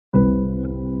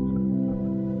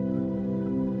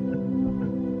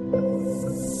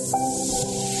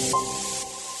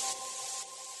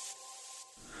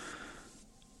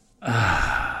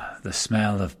The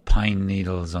smell of pine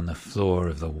needles on the floor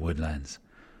of the woodlands.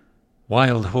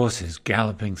 Wild horses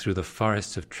galloping through the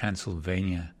forests of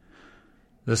Transylvania.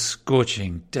 The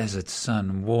scorching desert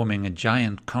sun warming a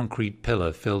giant concrete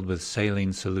pillar filled with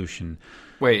saline solution.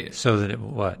 Wait. So that it...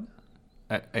 What?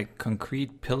 A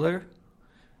concrete pillar?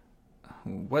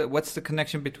 What's the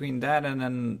connection between that and a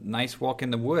nice walk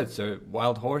in the woods or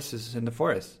wild horses in the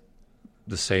forest?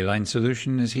 The saline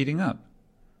solution is heating up.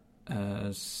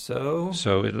 So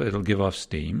it'll give off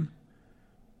steam.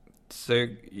 So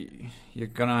you're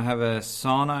gonna have a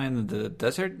sauna in the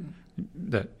desert?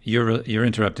 You're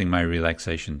interrupting my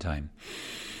relaxation time.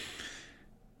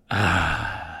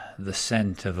 The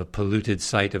scent of a polluted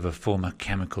site of a former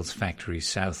chemicals factory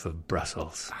south of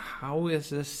Brussels. How is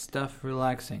this stuff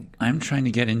relaxing? I'm trying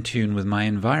to get in tune with my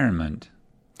environment.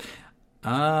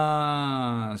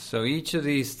 So each of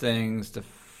these things, the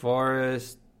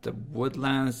forest, the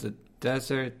woodlands, the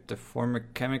desert, the former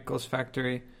chemicals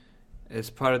factory,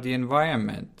 is part of the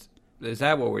environment. Is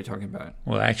that what we're talking about?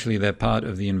 Well, actually, they're part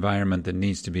of the environment that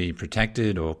needs to be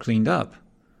protected or cleaned up.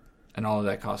 And all of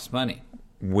that costs money.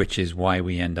 Which is why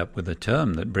we end up with a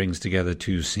term that brings together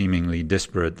two seemingly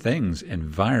disparate things,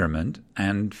 environment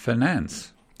and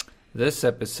finance. This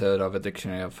episode of A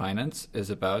Dictionary of Finance is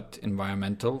about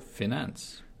environmental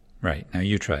finance. Right. Now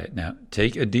you try it. Now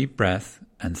take a deep breath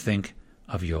and think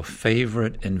of your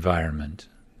favorite environment.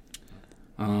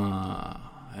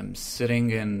 I'm sitting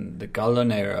in the Gallo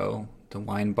Nero, the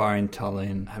wine bar in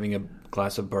Tallinn, having a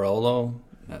glass of Barolo,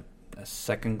 a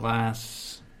second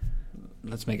glass.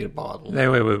 Let's make it a bottle.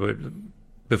 Wait.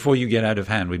 Before you get out of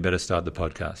hand, we better start the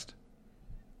podcast.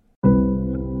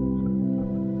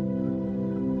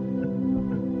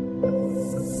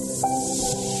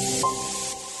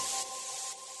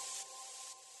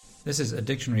 This is A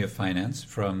Dictionary of Finance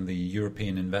from the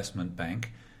European Investment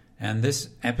Bank, and this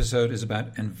episode is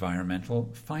about environmental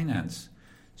finance.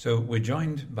 So we're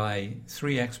joined by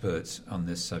three experts on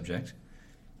this subject.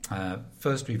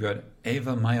 First, we've got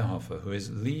Eva Meyerhofer, who is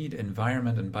Lead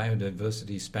Environment and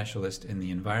Biodiversity Specialist in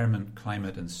the Environment,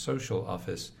 Climate and Social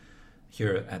Office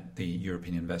here at the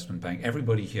European Investment Bank.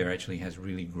 Everybody here actually has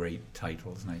really great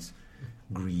titles, nice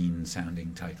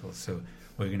green-sounding titles. So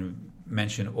we're going to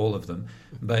mention all of them.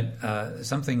 But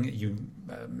something you,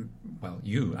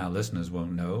 our listeners,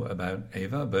 won't know about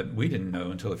Eva, but we didn't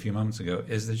know until a few moments ago,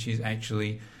 is that she's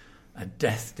actually a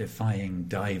death-defying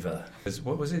diver.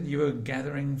 What was it you were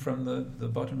gathering from the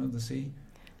bottom of the sea?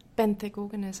 Benthic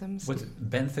organisms. What's it?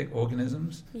 Benthic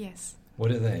organisms? Yes.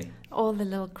 What are they? All the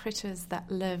little critters that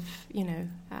live,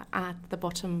 at the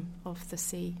bottom of the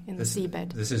sea, in the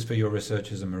seabed. This is for your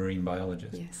research as a marine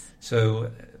biologist. Yes.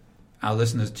 So our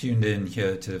listeners tuned in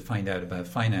here to find out about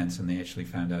finance, and they actually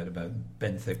found out about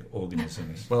benthic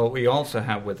organisms. Well, we also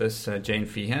have with us Jane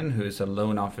Feehan, who's a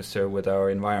loan officer with our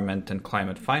Environment and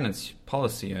Climate Finance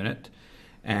Policy Unit.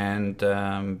 And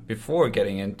before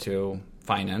getting into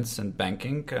finance and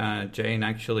banking, Jane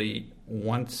actually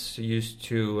once used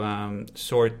to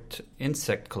sort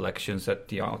insect collections at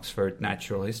the Oxford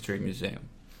Natural History Museum.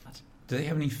 Do they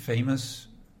have any famous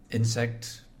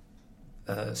insect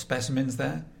specimens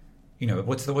there?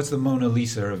 What's the Mona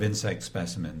Lisa of insect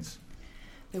specimens?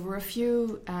 There were a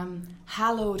few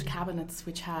hallowed cabinets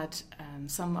which had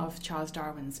some of Charles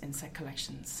Darwin's insect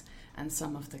collections and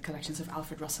some of the collections of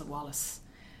Alfred Russel Wallace.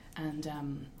 And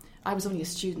I was only a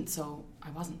student, so I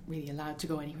wasn't really allowed to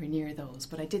go anywhere near those,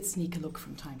 but I did sneak a look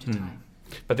from time to time.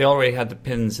 But they already had the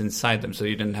pins inside them, so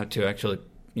you didn't have to actually,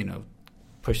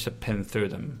 push the pin through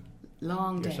them.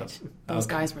 Long yourself. dead. Those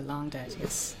guys were long dead,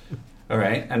 yes. All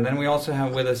right, and then we also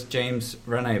have with us James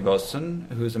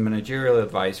Ranay-Vossen, who's a managerial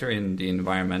advisor in the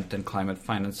Environment and Climate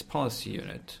Finance Policy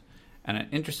Unit. And an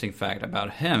interesting fact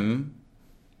about him,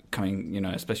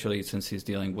 especially since he's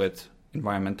dealing with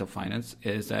environmental finance,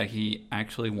 is that he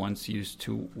actually once used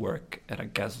to work at a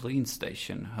gasoline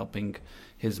station, helping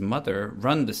his mother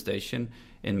run the station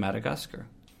in Madagascar.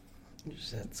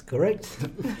 That's correct.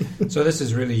 So this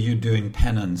is really you doing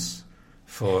penance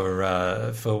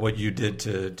for what you did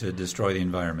to destroy the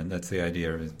environment. That's the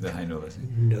idea behind all this.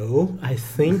 No, I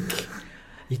think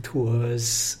it was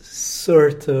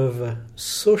sort of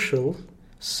social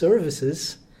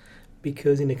services,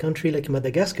 because in a country like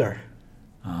Madagascar,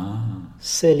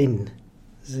 selling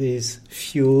this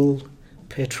fuel,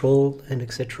 petrol, and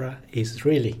etc. is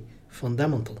really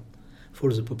fundamental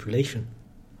for the population.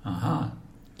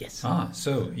 Yes.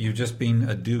 So you've just been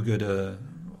a do-gooder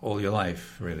all your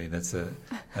life, really. That's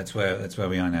where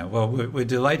we are now. Well, we're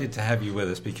delighted to have you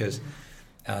with us because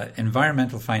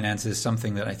environmental finance is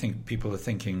something that I think people are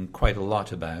thinking quite a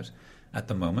lot about at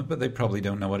the moment, but they probably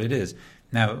don't know what it is.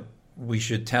 Now, we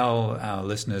should tell our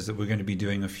listeners that we're going to be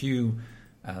doing a few,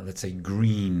 let's say,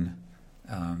 green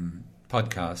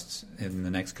podcasts in the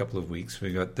next couple of weeks.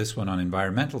 We've got this one on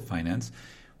environmental finance.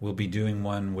 We'll be doing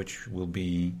one which will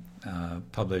be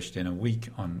published in a week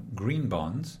on green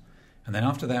bonds. And then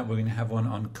after that, we're going to have one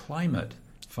on climate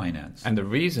finance. And the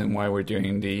reason why we're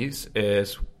doing these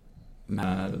is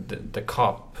the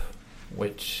COP,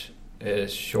 which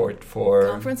is short for...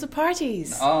 Conference of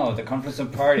Parties. Oh, the Conference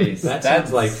of Parties. That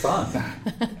sounds like fun.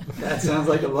 That sounds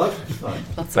like a lot of fun.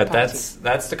 But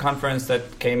that's the conference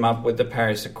that came up with the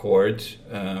Paris Accord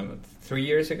 3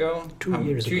 years ago? 2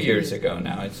 years ago. 2 years ago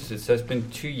now. It's just been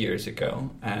 2 years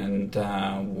ago. And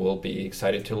we'll be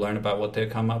excited to learn about what they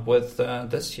come up with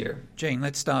this year. Jane,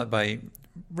 let's start by,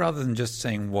 rather than just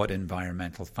saying what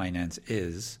environmental finance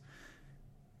is,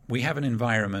 we have an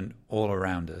environment all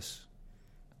around us.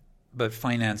 But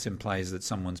finance implies that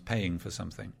someone's paying for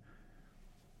something.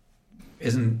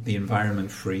 Isn't the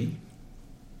environment free?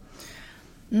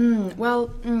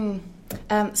 Some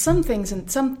things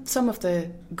and some of the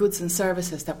goods and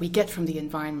services that we get from the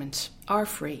environment are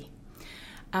free.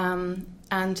 And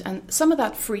some of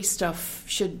that free stuff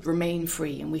should remain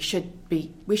free, and we should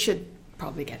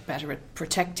probably get better at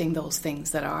protecting those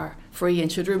things that are free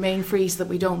and should remain free so that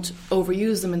we don't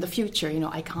overuse them in the future. You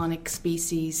know, iconic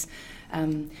species,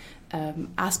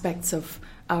 aspects of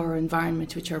our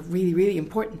environment which are really, really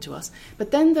important to us.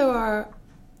 But then there are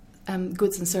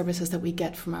goods and services that we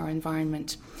get from our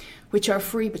environment which are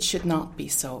free but should not be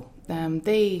so.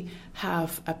 They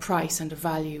have a price and a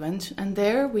value, and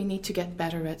there we need to get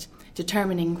better at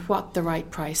determining what the right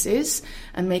price is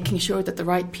and making sure that the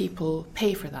right people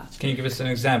pay for that. Can you give us an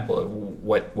example of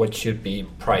what should be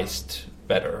priced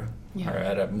better or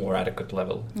at a more adequate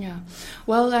level? Yeah,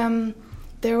 well,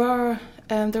 there are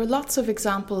lots of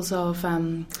examples of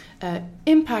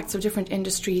impacts of different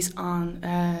industries on,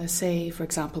 say, for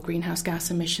example, greenhouse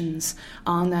gas emissions,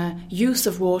 on use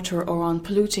of water or on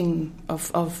polluting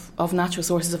of natural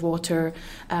sources of water,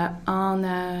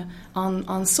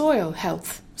 on soil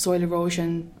health, soil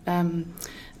erosion.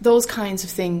 Those kinds of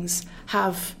things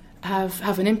have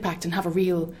an impact and have a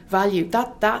real value.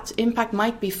 That impact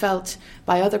might be felt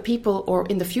by other people or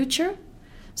in the future.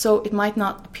 So it might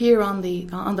not appear on the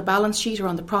balance sheet or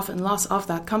on the profit and loss of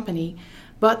that company,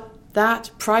 but that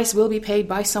price will be paid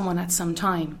by someone at some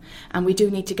time, and we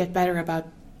do need to get better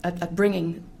at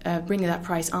bringing that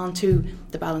price onto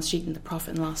the balance sheet and the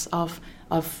profit and loss of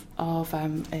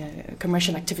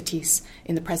commercial activities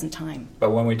in the present time.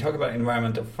 But when we talk about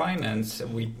environmental finance,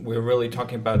 we're really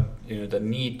talking about the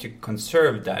need to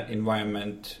conserve that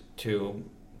environment to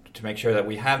make sure that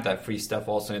we have that free stuff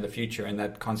also in the future, and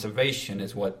that conservation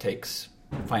is what takes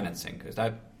financing. Is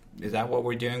that what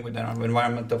we're doing with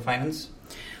environmental finance?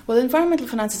 Well, environmental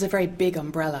finance is a very big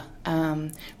umbrella.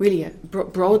 Really,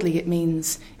 broadly, it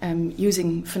means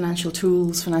using financial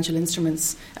tools, financial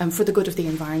instruments for the good of the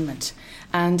environment.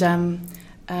 And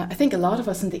I think a lot of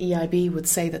us in the EIB would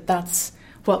say that that's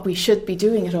what we should be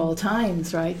doing at all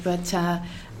times, right? But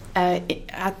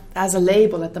as a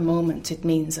label at the moment, it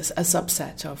means a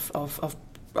subset of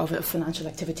financial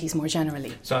activities more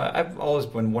generally. So I've always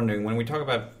been wondering, when we talk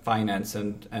about finance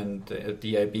and at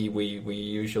the EIB, we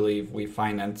usually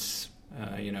finance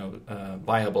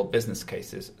viable business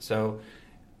cases. So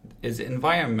is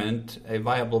environment a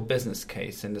viable business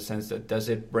case in the sense that does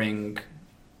it bring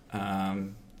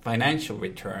financial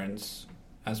returns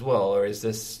as well, or is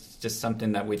this just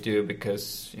something that we do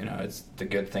because it's the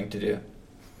good thing to do?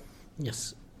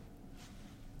 Yes.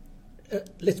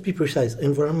 Let's be precise.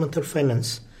 Environmental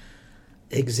finance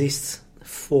exists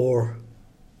for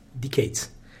decades.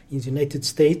 In the United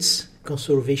States,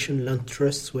 conservation land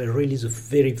trusts were really the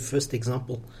very first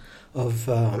example of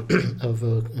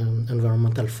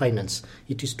environmental finance.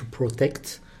 It is to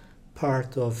protect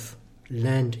part of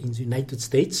land in the United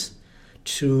States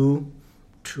to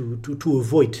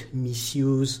avoid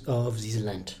misuse of this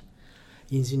land.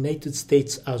 In the United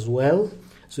States as well,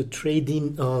 the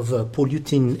trading of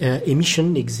polluting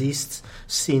emission exists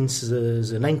since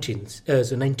the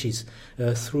 90s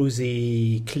through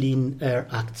the Clean Air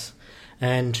Act.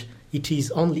 And it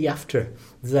is only after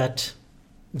that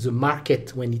the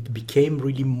market, when it became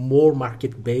really more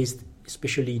market-based,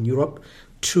 especially in Europe,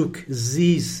 took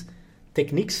these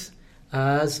techniques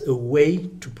as a way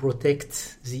to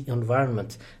protect the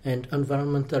environment. And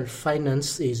environmental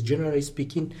finance is, generally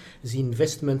speaking, the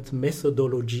investment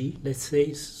methodology, let's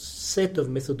say, set of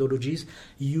methodologies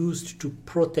used to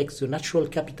protect the natural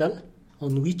capital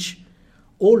on which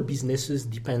all businesses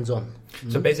depend on.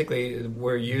 So basically,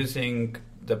 we're using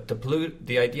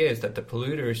the idea is that the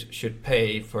polluters should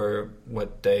pay for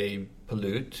what they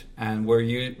pollute, and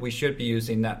we should be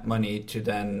using that money to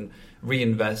then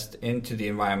reinvest into the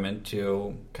environment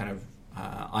to kind of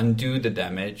undo the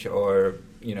damage, or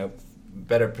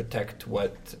better protect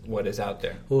what is out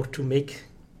there, or to make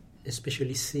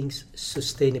especially things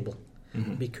sustainable.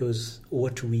 Because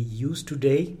what we use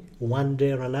today, one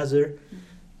day or another,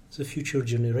 the future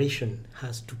generation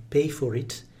has to pay for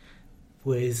it,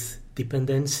 with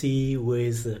dependency,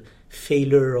 with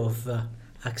failure of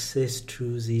access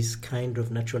to this kind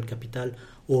of natural capital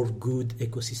or good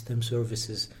ecosystem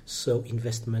services. So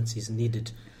investments is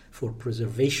needed for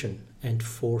preservation and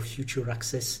for future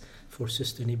access for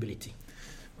sustainability.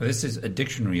 Well, this is a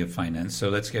dictionary of finance, so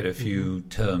let's get a few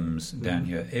terms down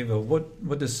here. Eva,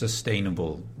 what does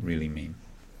sustainable really mean?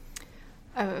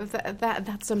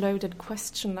 That's a loaded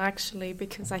question, actually,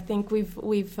 because I think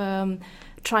we've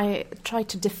tried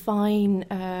to define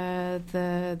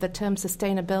the term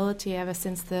sustainability ever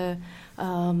since the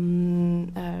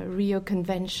Rio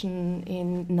Convention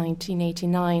in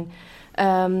 1989.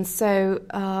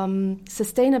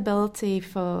 Sustainability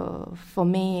for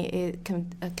me, it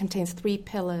contains three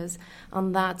pillars,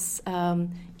 and that's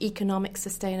economic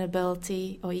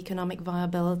sustainability or economic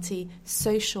viability,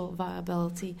 social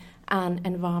viability, and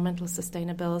environmental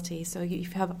sustainability. So if you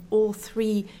have all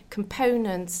three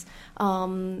components,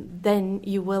 then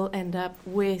you will end up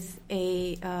with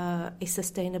a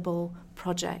sustainable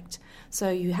project. So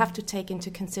you have to take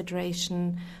into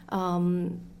consideration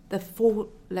the four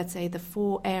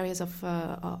areas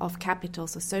of capital,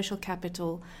 so social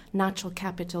capital, natural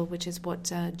capital, which is what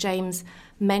James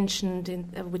mentioned,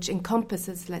 which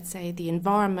encompasses, let's say, the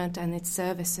environment and its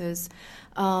services,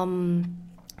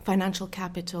 financial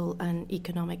capital and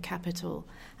economic capital.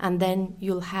 And then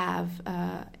you'll have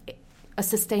a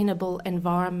sustainable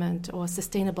environment or a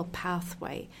sustainable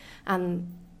pathway.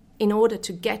 And in order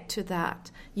to get to that,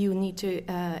 you need to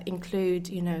include,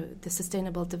 the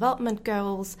Sustainable Development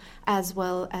Goals as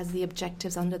well as the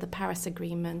objectives under the Paris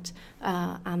Agreement,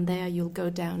 and there you'll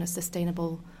go down a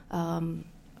sustainable,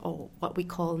 or what we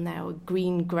call now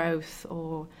green growth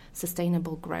or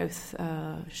sustainable growth,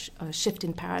 a shift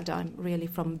in paradigm, really,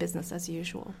 from business as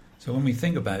usual. So when we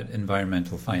think about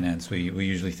environmental finance, we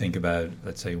usually think about,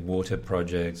 let's say, water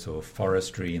projects or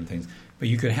forestry and things, but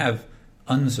you could have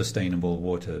unsustainable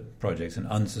water projects and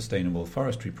unsustainable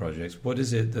forestry projects. What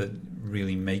is it that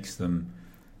really makes them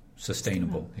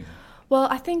sustainable? Well,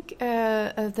 I think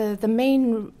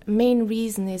the main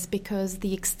reason is because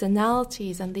the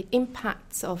externalities and the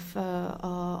impacts of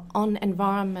on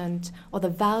environment, or the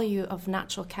value of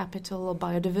natural capital or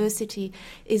biodiversity,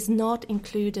 is not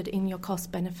included in your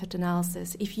cost-benefit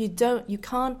analysis. If you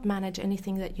can't manage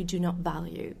anything that you do not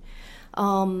value.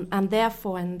 And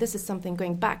therefore, and this is something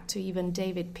going back to even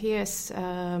David Pearce,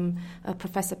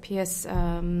 Professor Pearce,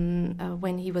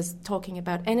 when he was talking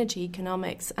about energy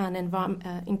economics and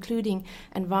including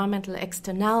environmental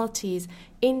externalities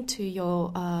into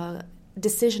your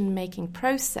decision-making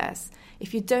process.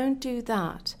 If you don't do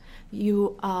that,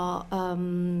 you are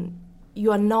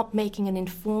not making an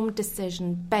informed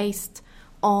decision based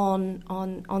on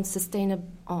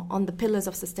the pillars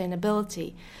of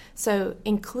sustainability. So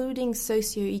including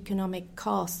socioeconomic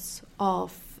costs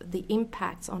of the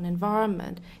impacts on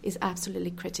environment is absolutely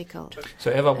critical.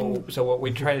 So Eva, so what we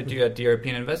try to do at the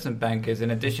European Investment Bank is, in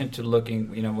addition to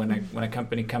looking, when a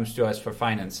company comes to us for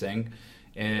financing,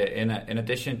 in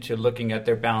addition to looking at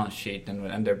their balance sheet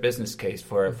and their business case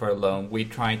for a loan, we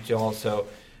try to also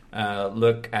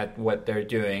look at what they're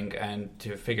doing and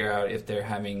to figure out if they're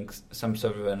having some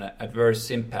sort of an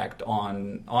adverse impact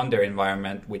on their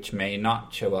environment, which may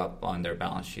not show up on their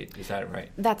balance sheet. Is that right?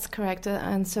 That's correct.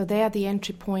 And so there the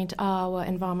entry point are our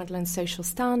environmental and social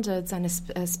standards, and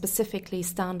specifically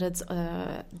standards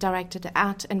directed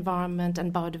at environment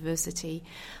and biodiversity,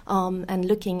 and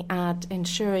looking at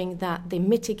ensuring that they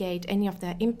mitigate any of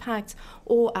their impacts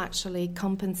or actually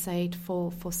compensate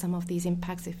for some of these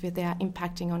impacts if they are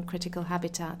impacting on critical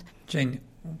habitat. Jane,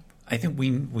 I think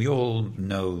we all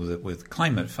know that with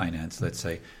climate finance, let's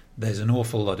say, there's an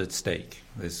awful lot at stake.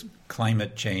 There's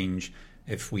climate change.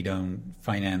 If we don't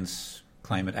finance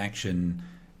climate action,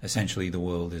 essentially the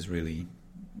world is really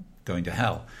going to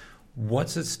hell.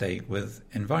 What's at stake with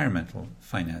environmental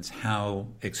finance? How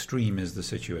extreme is the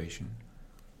situation?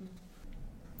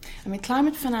 I mean,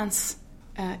 climate finance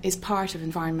is part of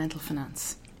environmental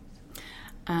finance.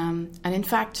 And in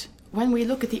fact, when we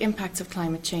look at the impacts of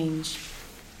climate change,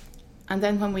 and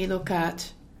then when we look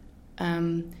at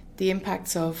the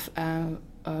impacts of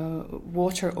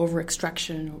water over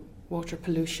extraction, water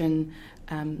pollution,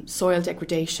 soil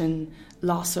degradation,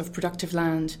 loss of productive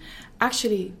land.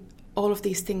 Actually, all of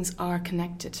these things are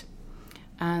connected.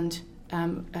 And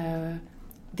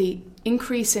the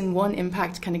increase in one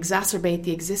impact can exacerbate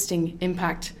the existing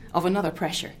impact of another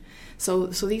pressure. So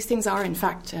these things are, in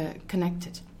fact,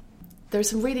 connected. There's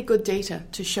some really good data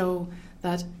to show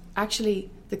that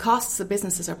actually the costs that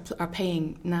businesses are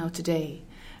paying now today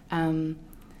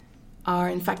are,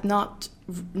 in fact, not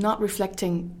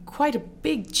reflecting quite a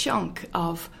big chunk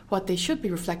of what they should be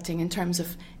reflecting in terms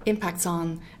of impacts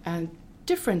on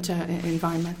different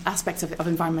aspects of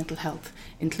environmental health,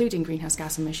 including greenhouse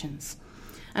gas emissions.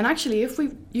 And actually, if we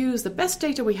use the best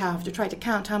data we have to try to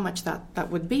count how much that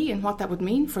would be and what that would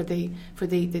mean for the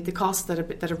costs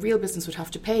that a real business would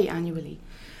have to pay annually,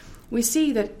 we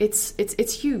see that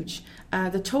it's huge.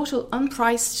 The total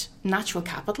unpriced natural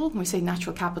capital, when we say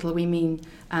natural capital, we mean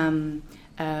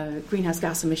greenhouse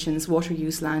gas emissions, water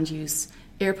use, land use,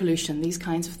 air pollution, these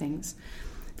kinds of things,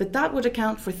 that would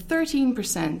account for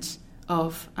 13%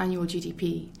 of annual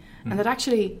GDP. And that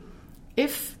actually,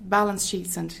 if balance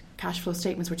sheets and cash flow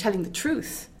statements were telling the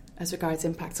truth as regards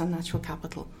impacts on natural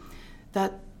capital,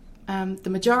 that the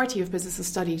majority of businesses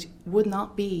studied would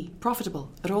not be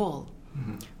profitable at all,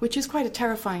 which is quite a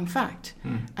terrifying fact.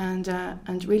 And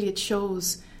really it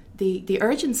shows the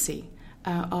urgency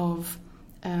of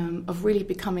really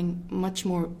becoming much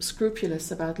more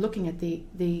scrupulous about looking at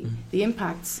the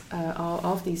impacts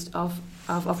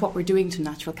of what we're doing to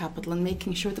natural capital and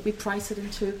making sure that we price it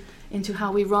into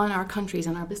how we run our countries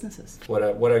and our businesses. What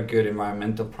are good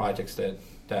environmental projects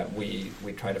that we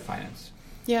try to finance?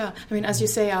 Yeah, I mean, as you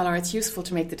say, Alar, it's useful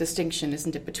to make the distinction,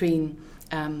 isn't it, between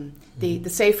the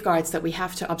safeguards that we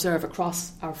have to observe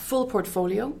across our full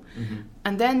portfolio,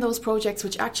 and then those projects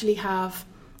which actually have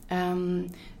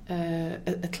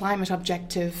a climate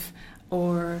objective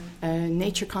or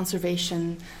nature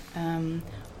conservation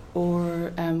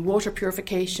or water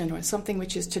purification or something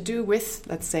which is to do with,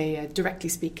 let's say, directly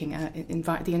speaking,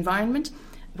 the environment,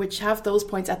 which have those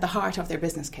points at the heart of their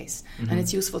business case. And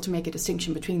it's useful to make a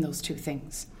distinction between those two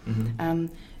things.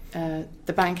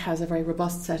 The bank has a very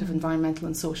robust set of environmental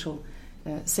and social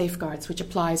safeguards which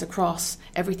applies across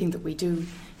everything that we do,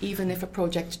 even if a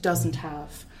project doesn't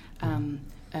have an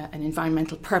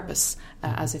environmental purpose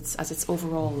as its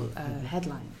overall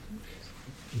headline.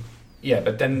 Yeah,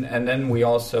 but then we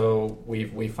also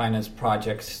we finance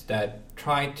projects that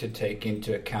try to take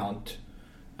into account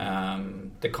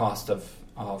the cost of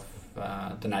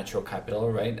the natural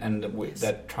capital, right? And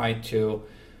that try to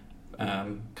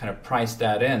kind of price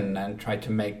that in and try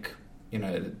to make,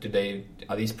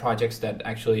 are these projects that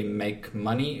actually make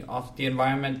money off the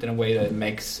environment in a way that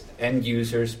makes end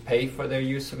users pay for their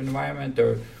use of environment?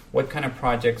 Or what kind of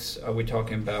projects are we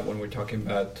talking about when we're talking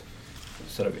about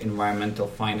sort of environmental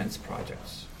finance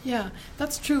projects? Yeah,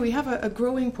 that's true. We have a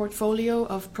growing portfolio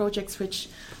of projects which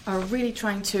are really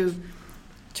trying to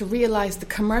realize the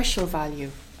commercial value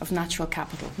of natural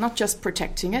capital, not just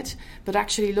protecting it, but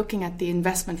actually looking at the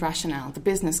investment rationale, the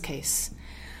business case.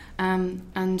 And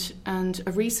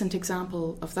a recent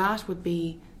example of that would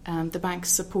be the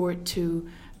bank's support to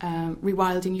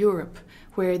Rewilding Europe,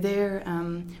 where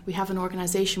we have an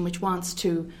organisation which wants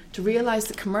to realise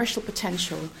the commercial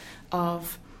potential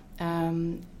of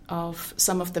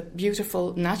some of the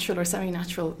beautiful natural or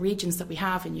semi-natural regions that we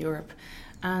have in Europe,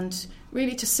 and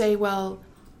really to say, well,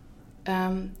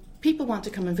 people want to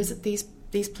come and visit these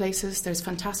places. There's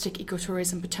fantastic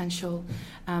ecotourism potential.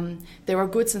 There are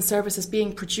goods and services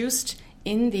being produced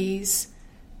in these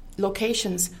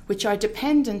locations which are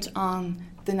dependent on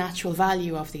the natural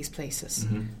value of these places.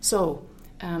 So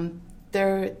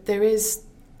there is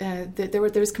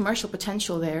commercial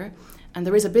potential there, and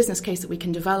there is a business case that we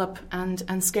can develop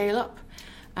and scale up.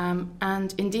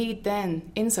 And indeed,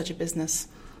 then in such a business,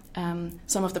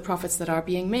 some of the profits that are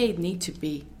being made need to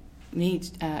be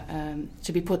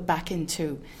put back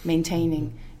into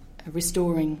maintaining,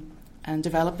 restoring, and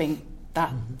developing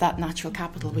that natural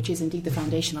capital, which is indeed the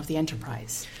foundation of the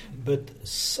enterprise. But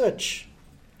such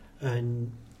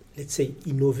an, let's say,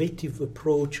 innovative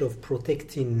approach of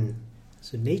protecting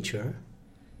the nature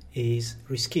is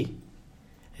risky.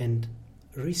 And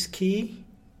risky,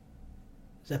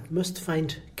 that must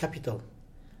find capital.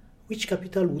 Which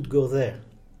capital would go there?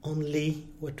 Only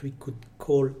what we could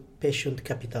call patient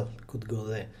capital could go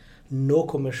there. No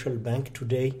commercial bank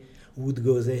today would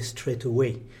go there straight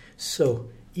away. So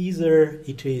either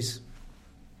it is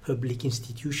public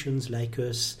institutions like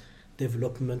us,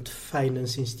 development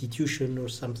finance institution or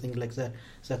something like that,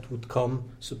 that would come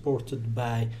supported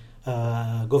by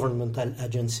governmental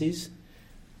agencies.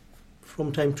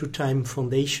 from time to time,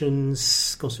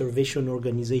 foundations, conservation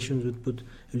organizations would put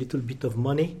a little bit of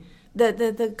money.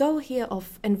 The goal here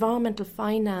of environmental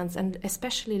finance, and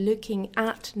especially looking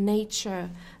at nature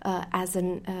as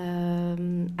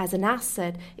an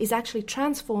asset, is actually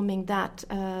transforming that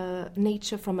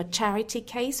nature from a charity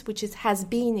case, which has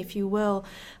been, if you will,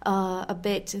 a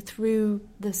bit through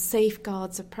the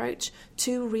safeguards approach,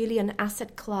 to really an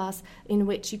asset class in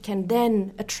which you can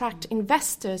then attract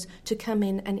investors to come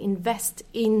in and invest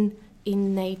in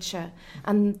nature.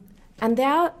 And there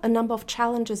are a number of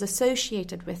challenges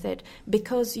associated with it,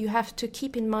 because you have to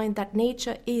keep in mind that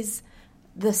nature is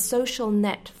the social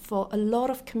net for a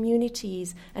lot of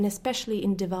communities, and especially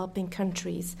in developing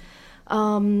countries.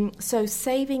 So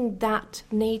saving that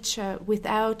nature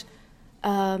without,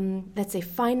 let's say,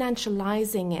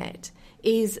 financializing it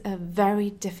is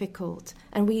very difficult.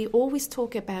 And we always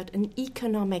talk about an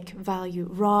economic value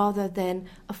rather than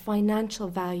a financial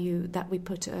value that we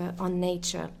put on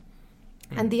nature.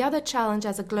 And the other challenge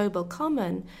as a global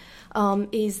common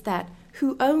is that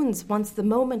who owns, once the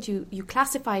moment you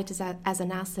classify it as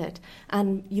an asset,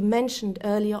 and you mentioned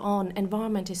earlier on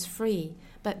environment is free,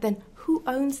 but then who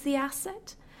owns the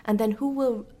asset? And then who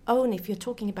will own, if you're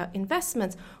talking about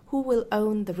investments, who will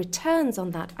own the returns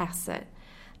on that asset?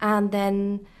 And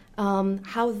then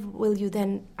how will you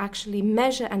then actually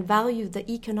measure and value the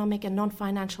economic and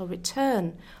non-financial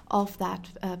return of that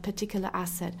particular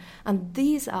asset? And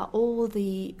these are all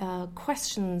the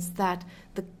questions that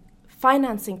the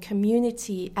financing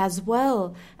community, as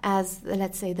well as,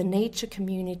 let's say, the nature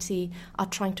community, are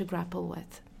trying to grapple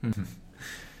with. Mm-hmm.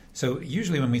 So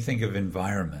usually when we think of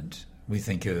environment, we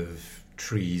think of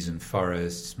trees and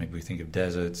forests, maybe we think of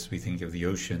deserts, we think of the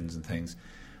oceans and things.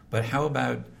 But how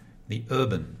about the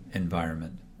urban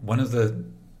environment? One of the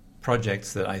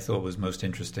projects that I thought was most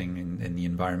interesting in the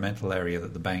environmental area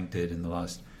that the bank did in the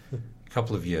last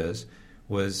couple of years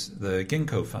was the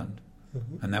Ginkgo Fund.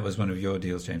 Mm-hmm. And that was one of your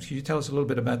deals, James. Could you tell us a little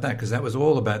bit about that? Because that was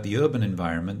all about the urban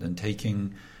environment and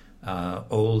taking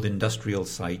old industrial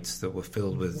sites that were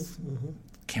filled with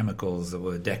chemicals that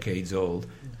were decades old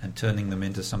and turning them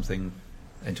into something,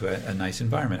 into a nice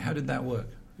environment. How did that work?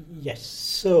 Yes.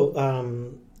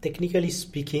 So technically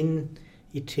speaking,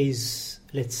 it is,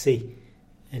 let's say,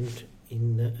 and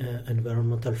in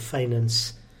environmental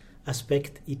finance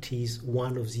aspect, it is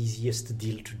one of the easiest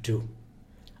deals to do.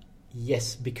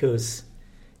 Yes, because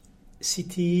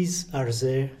cities are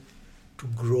there to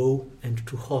grow and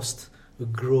to host a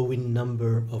growing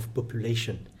number of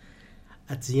population.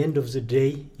 At the end of the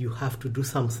day, you have to do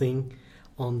something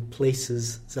on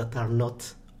places that are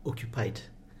not occupied.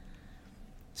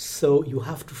 So you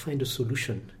have to find a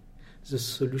solution. The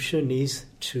solution is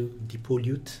to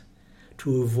depollute,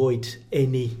 to avoid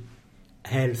any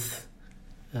health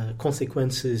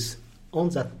consequences on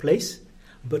that place.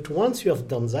 But once you have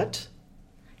done that,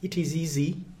 it is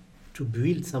easy to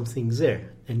build something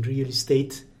there. And real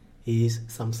estate is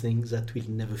something that will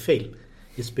never fail,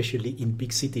 especially in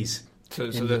big cities. So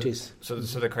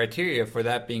the criteria for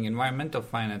that being environmental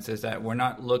finance is that we're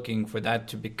not looking for that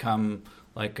to become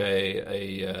like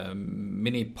a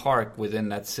mini park within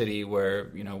that city where,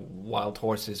 you know, wild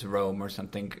horses roam or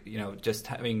something. You know, just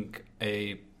having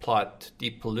a plot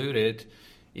depolluted,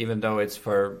 even though it's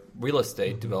for real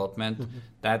estate development,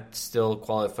 that still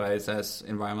qualifies as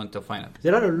environmental finance.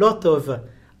 There are a lot of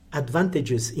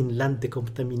advantages in land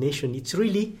decontamination. It's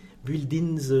really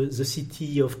building the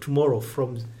city of tomorrow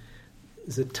from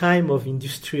the time of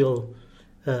industrial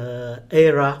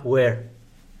era where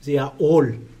they are all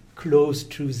close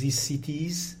to these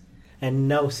cities, and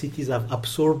now cities have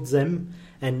absorbed them,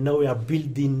 and now we are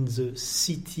building the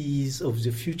cities of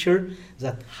the future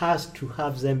that has to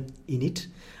have them in it,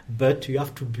 but you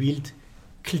have to build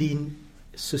clean,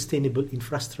 sustainable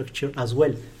infrastructure as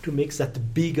well to make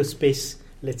that bigger space,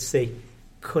 let's say,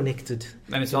 connected.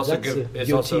 And it's also good.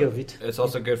 It's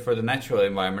also good for the natural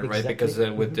environment, right? Because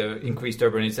with the increased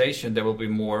urbanization, there will be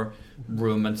more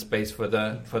room and space for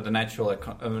the natural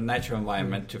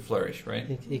environment to flourish,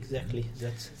 right? Exactly.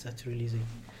 That's really the.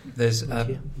 There's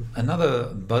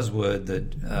another buzzword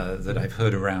that I've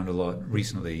heard around a lot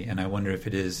recently, and I wonder if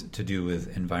it is to do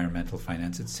with environmental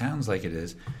finance. It sounds like it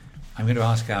is. I'm going to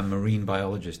ask our marine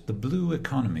biologist. The blue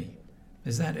economy,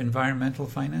 is that environmental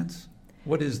finance?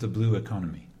 What is the blue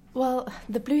economy? Well,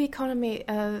 the blue economy,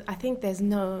 I think there's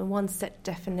no one set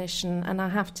definition, and I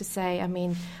have to say, I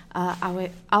mean,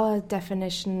 our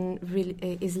definition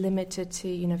really is limited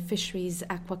to, fisheries,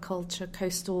 aquaculture,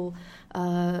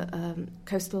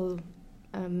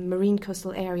 marine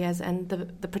coastal areas, and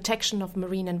the protection of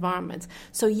marine environments.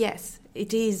 So yes,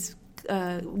 it is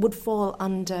would fall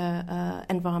under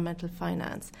environmental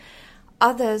finance.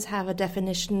 Others have a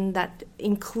definition that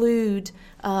include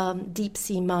deep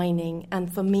sea mining.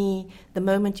 And for me, the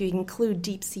moment you include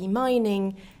deep sea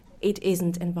mining, it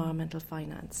isn't environmental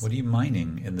finance. What are you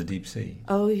mining in the deep sea?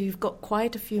 Oh, you've got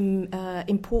quite a few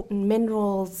important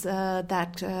minerals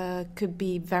that could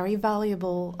be very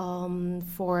valuable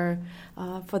for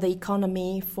the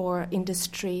economy, for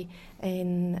industry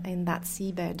in that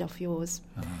seabed of yours.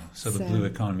 So the blue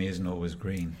economy isn't always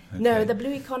green. Okay. No, the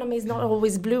blue economy is not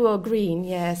always blue or green,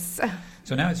 yes.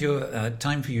 So now it's your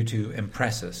time for you to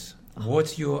impress us.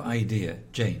 What's your idea?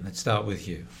 Jane, let's start with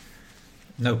you.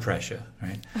 No pressure,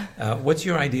 right? What's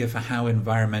your idea for how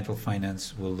environmental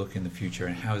finance will look in the future,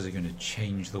 and how is it going to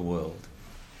change the world?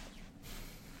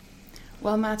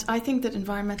 Well, Matt, I think that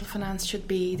environmental finance should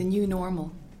be the new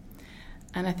normal.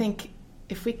 And I think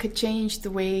if we could change the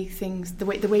way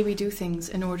we do things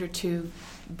in order to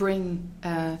bring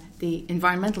the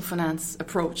environmental finance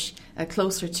approach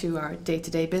closer to our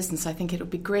day-to-day business, I think it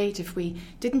would be great if we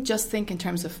didn't just think in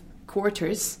terms of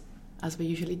quarters, as we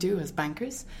usually do as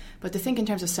bankers, but to think in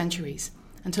terms of centuries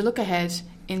and to look ahead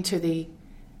into the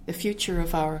future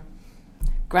of our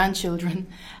grandchildren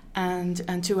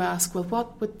and to ask, well,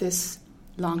 what would this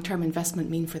long-term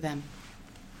investment mean for them?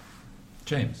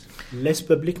 James? Less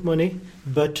public money,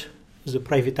 but the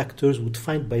private actors would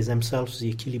find by themselves the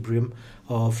equilibrium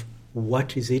of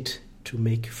what is it to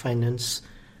make finance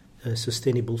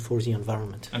sustainable for the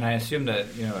environment. And I assume that,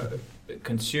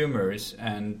 consumers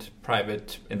and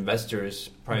private investors,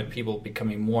 private people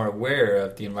becoming more aware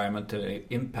of the environmental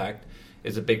impact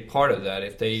is a big part of that.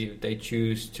 If they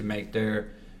choose to make their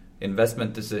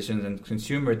investment decisions and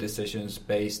consumer decisions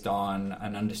based on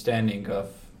an understanding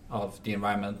of the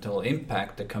environmental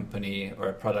impact a company or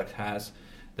a product has,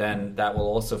 then that will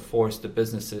also force the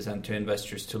businesses and to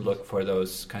investors to look for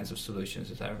those kinds of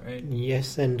solutions. Is that right?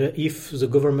 Yes, and if the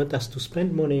government has to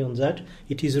spend money on that,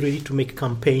 it is really to make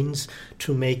campaigns,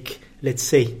 to make, let's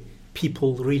say,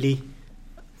 people really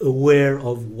aware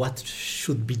of what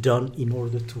should be done in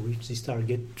order to reach this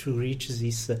target, to reach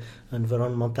these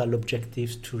environmental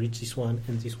objectives, to reach this one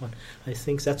and this one. I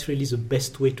think that's really the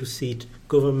best way to see it.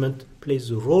 Government plays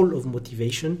the role of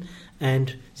motivation,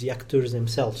 and the actors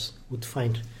themselves would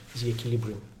find the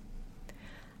equilibrium.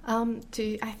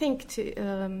 To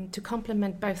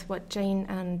complement both what Jane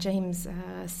and James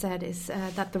said is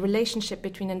that the relationship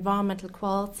between environmental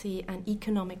quality and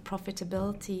economic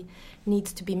profitability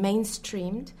needs to be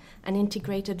mainstreamed and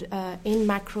integrated in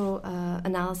macro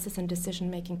analysis and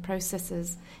decision-making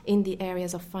processes in the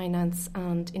areas of finance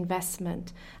and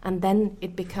investment, and then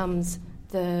it becomes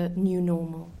the new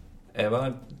normal.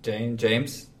 Eva, Jane,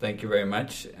 James, thank you very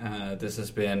much. This has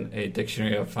been a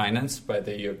Dictionary of Finance by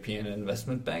the European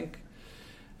Investment Bank.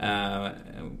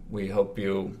 We hope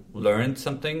you learned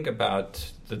something about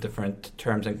the different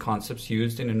terms and concepts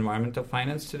used in environmental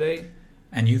finance today.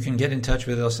 And you can get in touch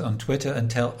with us on Twitter and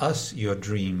tell us your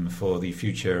dream for the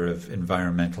future of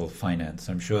environmental finance.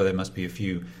 I'm sure there must be a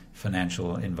few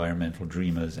financial environmental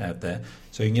dreamers out there.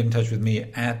 So you can get in touch with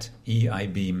me at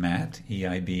EIBMatt,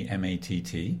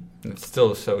 EIBMATT. It's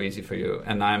still so easy for you.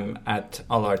 And I'm at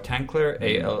Allar Tankler,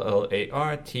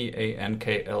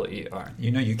 ALLARTANKLER.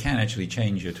 You can actually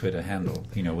change your Twitter handle,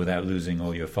 without losing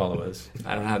all your followers.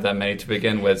 I don't have that many to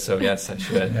begin with, so yes, I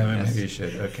should. No, yes. Maybe you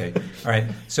should. Okay. All right.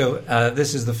 So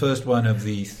this is the first one of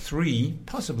the 3,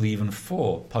 possibly even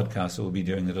 4 podcasts that we'll be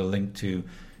doing that are linked to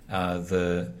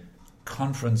the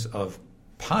Conference of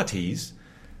Parties,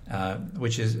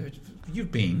 which is...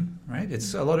 You've been, right?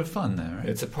 It's a lot of fun there, right?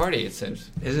 It's a party, it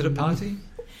seems. Is it a party?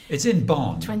 It's in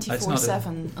Bonn.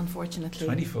 24/7, unfortunately.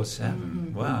 24/7.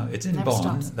 Mm-hmm. Wow. It's in Never Bonn.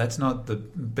 stops. That's not the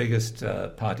biggest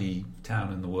party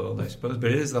town in the world, I suppose,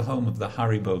 but it is the home of the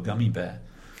Haribo gummy bear.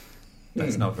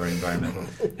 That's not very environmental.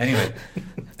 Anyway,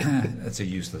 that's a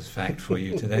useless fact for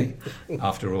you today,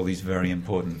 after all these very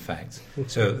important facts.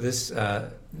 So this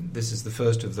is the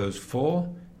first of those 4.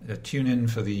 Tune in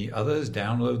for the others.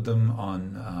 Download them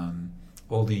on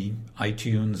all the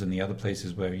iTunes and the other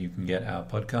places where you can get our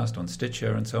podcast, on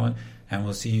Stitcher and so on. And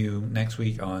we'll see you next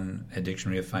week on A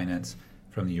Dictionary of Finance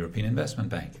from the European Investment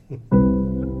Bank.